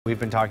We've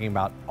been talking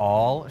about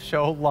all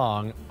show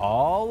long,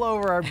 all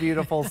over our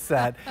beautiful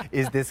set,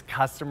 is this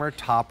customer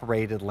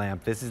top-rated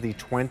lamp. This is the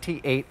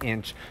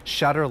 28-inch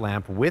shutter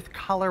lamp with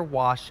color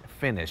wash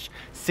finish.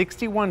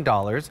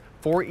 $61,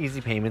 4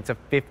 easy payments of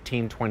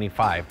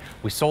 $15.25.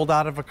 We sold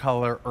out of a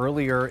color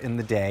earlier in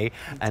the day,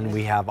 and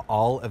we have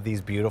all of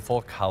these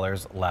beautiful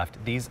colors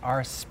left. These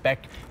are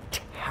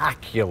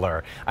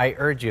spectacular. I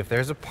urge you, if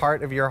there's a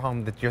part of your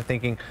home that you're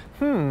thinking,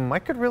 I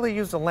could really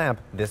use a lamp,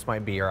 this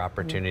might be your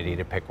opportunity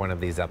to pick one of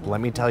these up.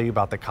 Let me tell you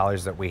about the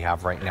colors that we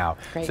have right now.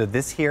 Great. So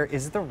this here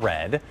is the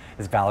red,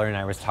 as Valerie and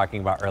I was talking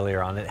about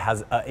earlier on. It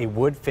has a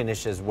wood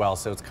finish as well,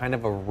 so it's kind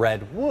of a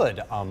red wood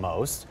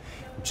almost.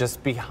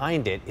 Just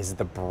behind it is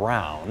the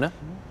brown.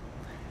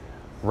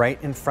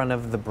 Right in front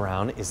of the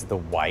brown is the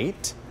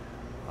white.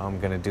 I'm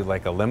gonna do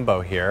like a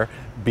limbo here.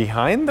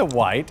 Behind the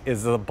white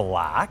is the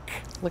black.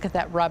 Look at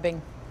that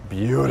rubbing.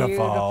 Beautiful.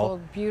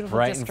 Beautiful, beautiful.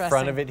 Right in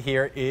front of it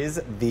here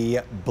is the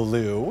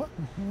blue.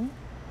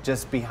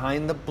 Just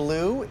behind the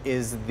blue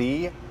is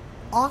the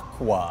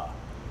aqua.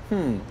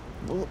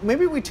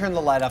 Maybe we turn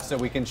the light off so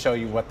we can show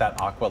you what that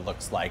aqua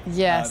looks like.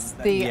 Yes,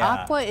 the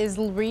aqua is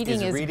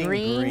reading as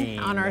green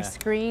on our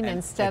screen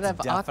instead of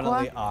aqua.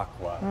 Definitely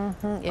aqua.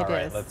 It All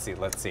right, is.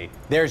 let's see.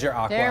 There's your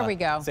aqua. There we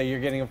go. So you're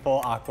getting a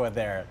full aqua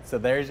there. So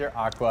there's your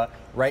aqua.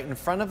 Right in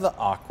front of the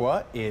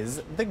aqua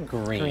is the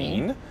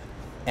green.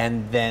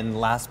 And then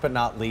last but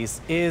not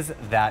least is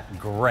that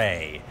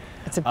gray.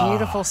 It's a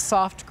beautiful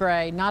soft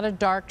gray, not a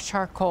dark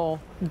charcoal,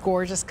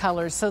 gorgeous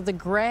colors. So the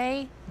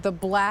gray, the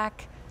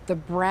black, the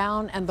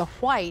brown, and the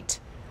white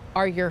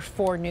are your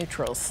 4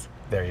 neutrals.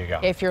 There you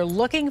go. If you're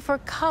looking for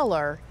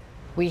color,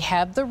 we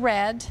have the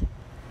red,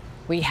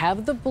 we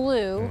have the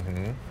blue,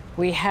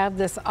 we have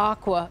this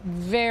aqua,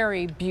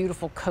 very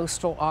beautiful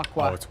coastal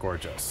aqua. Oh, it's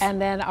gorgeous.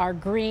 And then our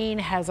green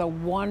has a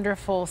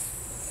wonderful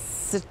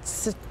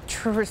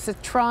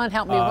citron,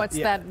 help me, what's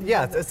that?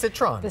 Yeah, it's a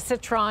citron. The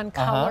citron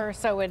color,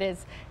 so it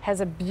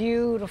has a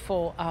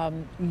beautiful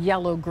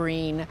yellow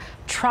green,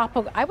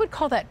 tropical, I would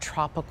call that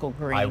tropical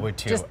green. I would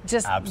too,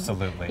 just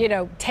absolutely. You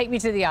know, take me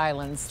to the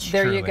islands.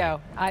 There you go,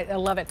 I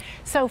love it.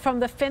 So from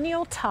the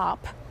finial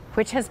top,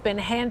 which has been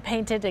hand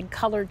painted and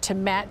colored to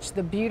match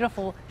the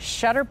beautiful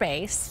shutter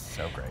base.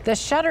 So great. The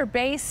shutter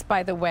base,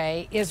 by the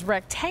way, is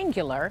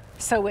rectangular,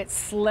 so it's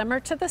slimmer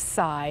to the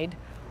side,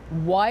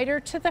 wider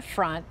to the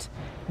front,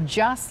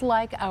 just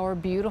like our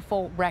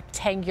beautiful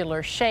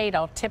rectangular shade.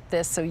 I'll tip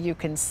this so you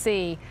can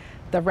see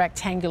the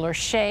rectangular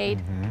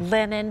shade,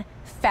 linen,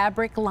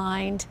 fabric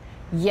lined.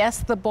 Yes,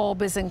 the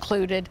bulb is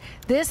included.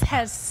 This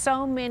has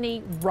so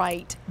many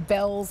right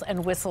bells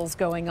and whistles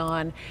going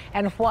on,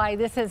 and why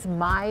this is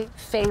my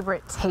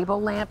favorite table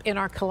lamp in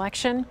our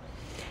collection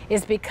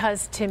is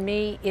because to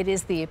me it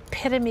is the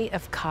epitome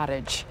of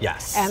cottage.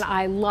 Yes. And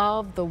I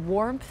love the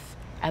warmth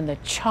and the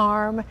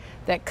charm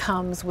that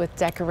comes with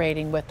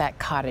decorating with that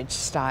cottage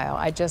style.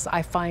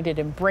 I find it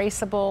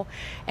embraceable,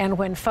 and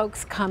when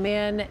folks come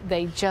in,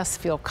 they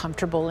just feel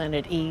comfortable and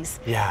at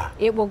ease. Yeah.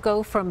 It will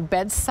go from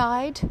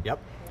bedside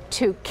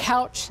to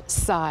couch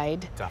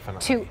side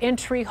to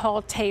entry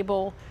hall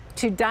table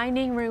to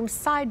dining room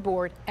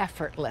sideboard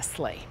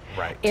effortlessly.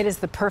 Right. It is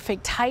the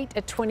perfect height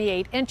at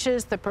 28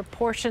 inches. The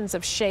proportions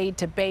of shade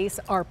to base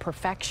are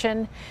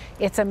perfection.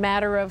 It's a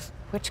matter of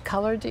which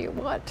color do you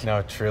want?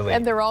 No, truly.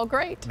 And they're all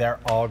great. They're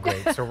all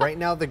great. So right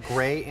now the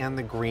gray and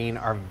the green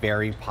are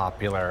very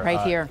popular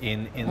here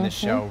in the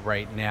show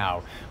right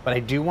now. But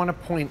I do want to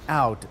point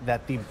out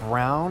that the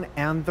brown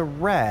and the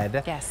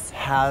red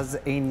has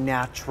a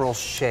natural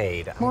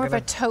shade. More of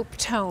a taupe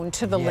tone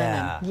to the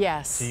linen.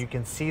 Yes. So you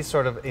can see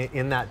sort of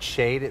in that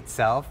shade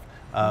itself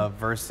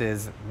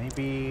versus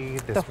maybe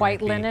this the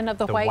white linen of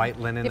the white. white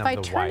linen if of I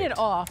the turn white. it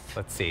off,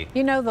 let's see.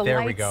 You know the there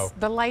lights. We go.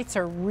 The lights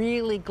are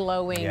really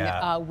glowing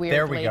weirdly.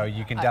 There we go.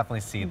 You can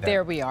definitely see that.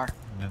 There we are.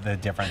 The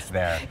difference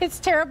there. It's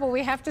terrible.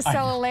 We have to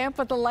sell a lamp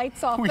with the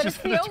lights off, but it's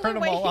the only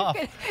way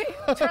you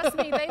can. Trust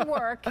me, they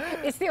work.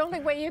 It's the only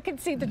way you can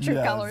see the true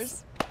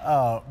colors.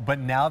 But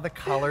now the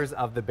colors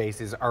of the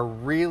bases are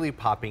really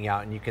popping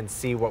out, and you can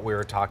see what we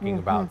were talking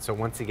about. So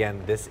once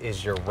again, this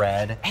is your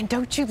red. And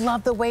don't you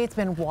love the way it's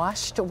been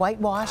washed,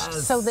 whitewashed,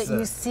 so that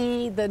you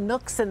see the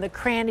nooks and the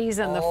crannies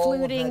and the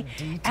fluting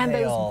and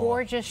those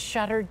gorgeous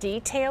shutter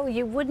detail?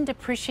 You wouldn't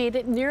appreciate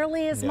it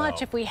nearly as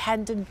much if we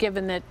hadn't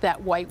given it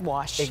that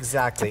whitewash.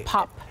 Exactly.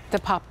 To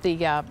pop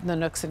the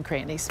nooks and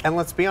crannies. And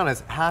let's be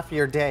honest, half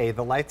your day,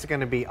 the lights are going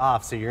to be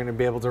off, so you're going to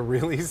be able to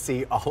really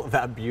see all of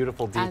that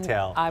beautiful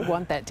detail. And I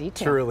want that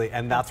detail. Truly,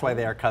 and that's why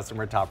they are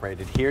customer top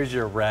rated. Here's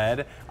your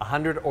red.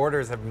 100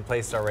 orders have been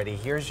placed already.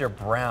 Here's your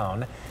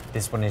brown.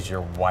 This one is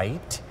your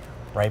white.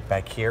 Right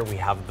back here, we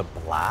have the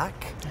black.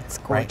 That's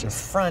gorgeous. Right in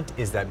front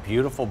is that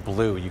beautiful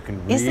blue. You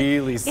can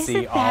really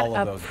see all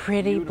of those. Isn't that a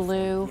pretty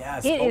blue?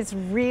 Yes. It is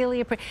really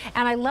a pretty.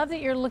 And I love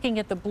that you're looking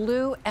at the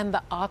blue and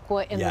the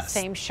aqua in the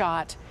same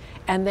shot.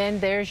 And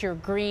then there's your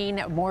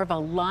green, more of a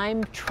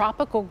lime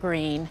tropical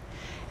green.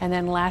 And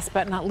then last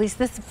but not least,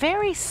 this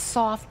very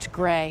soft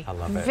gray. I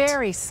love it.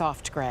 Very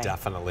soft gray.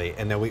 Definitely.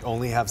 And then we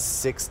only have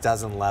 6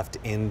 dozen left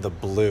in the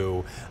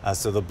blue.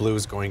 So the blue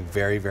is going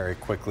very, very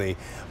quickly.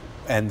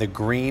 And the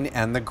green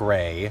and the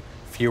gray,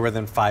 fewer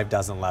than 5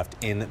 dozen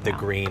left in the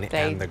green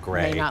and the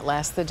gray. They may not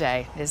last the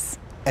day.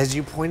 As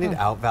you pointed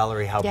out,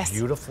 Valerie, how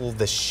beautiful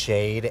the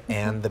shade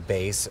and the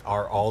base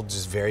are all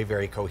just very,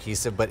 very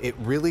cohesive, but it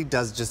really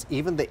does just,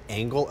 even the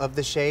angle of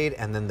the shade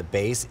and then the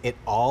base, it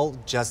all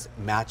just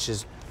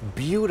matches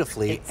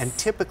beautifully. And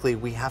typically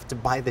we have to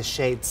buy the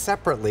shade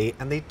separately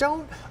and they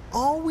don't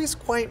always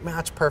quite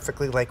match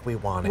perfectly like we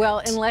want it.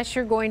 Well, unless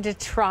you're going to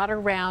trot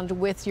around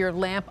with your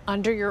lamp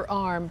under your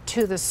arm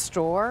to the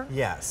store.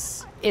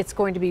 Yes. It's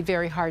going to be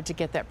very hard to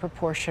get that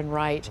proportion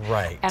right.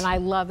 Right. And I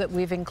love that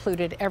we've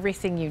included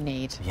everything you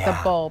need. Yeah.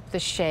 The bulb, the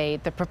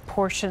shade, the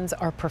proportions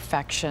are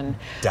perfection.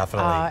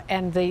 Definitely.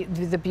 And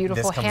the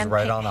beautiful this comes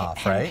right on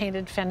off, right?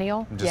 hand-painted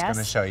finial. I'm just going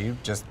to show you,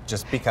 just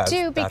because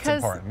that's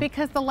important.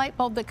 Because the light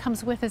bulb that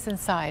comes with is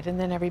inside, and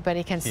then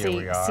everybody can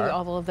see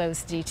all of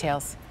those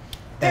details.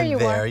 There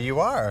you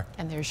are.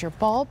 And there's your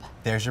bulb.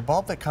 There's your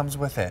bulb that comes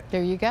with it.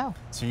 There you go.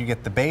 So you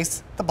get the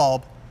base, the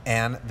bulb,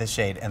 and the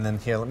shade. And then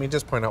here, let me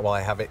just point out while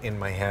I have it in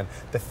my hand,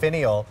 the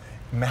finial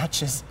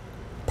matches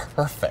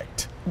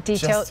perfect.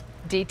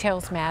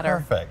 Details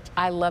matter. Perfect.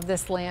 I love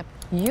this lamp.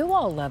 You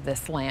all love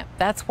this lamp.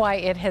 That's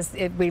why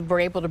we were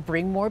able to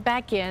bring more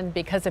back in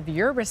because of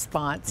your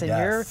response and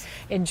your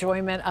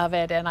enjoyment of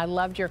it. And I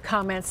loved your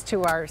comments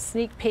to our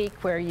sneak peek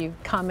where you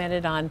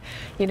commented on,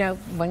 you know,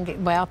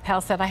 well, Pal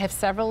said, I have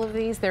several of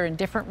these. They're in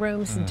different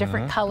rooms,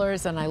 different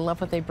colors, and I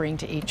love what they bring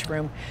to each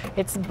room.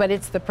 But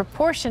it's the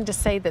proportion to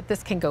say that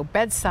this can go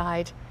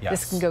bedside,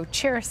 this can go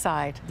chair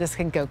side, this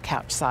can go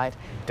couch side.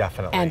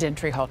 Definitely. And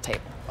entry hall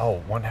table.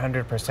 Oh,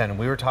 100%. And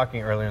we were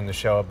talking earlier in the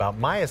show about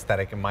my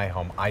aesthetic in my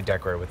home. I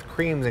decorate with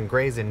creams and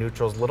grays and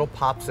neutrals, little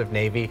pops of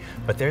navy,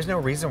 but there's no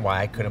reason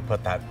why I couldn't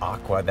put that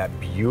aqua, that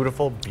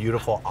beautiful,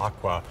 beautiful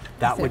aqua.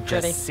 That would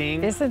just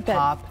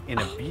pop in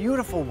a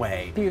beautiful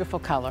way. Beautiful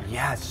color.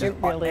 Yes. It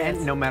really is.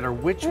 And no matter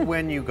which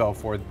one you go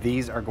for,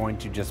 these are going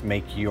to just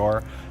make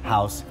your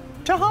house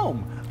to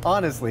home.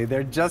 Honestly,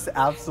 they're just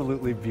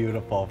absolutely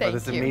beautiful. For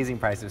this amazing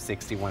price of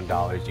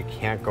 $61, you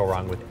can't go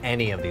wrong with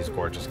any of these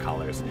gorgeous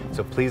colors.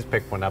 So please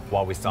pick one up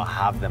while we still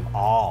have them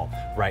all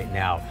right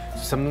now.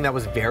 Something that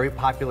was very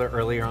popular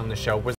earlier on the show was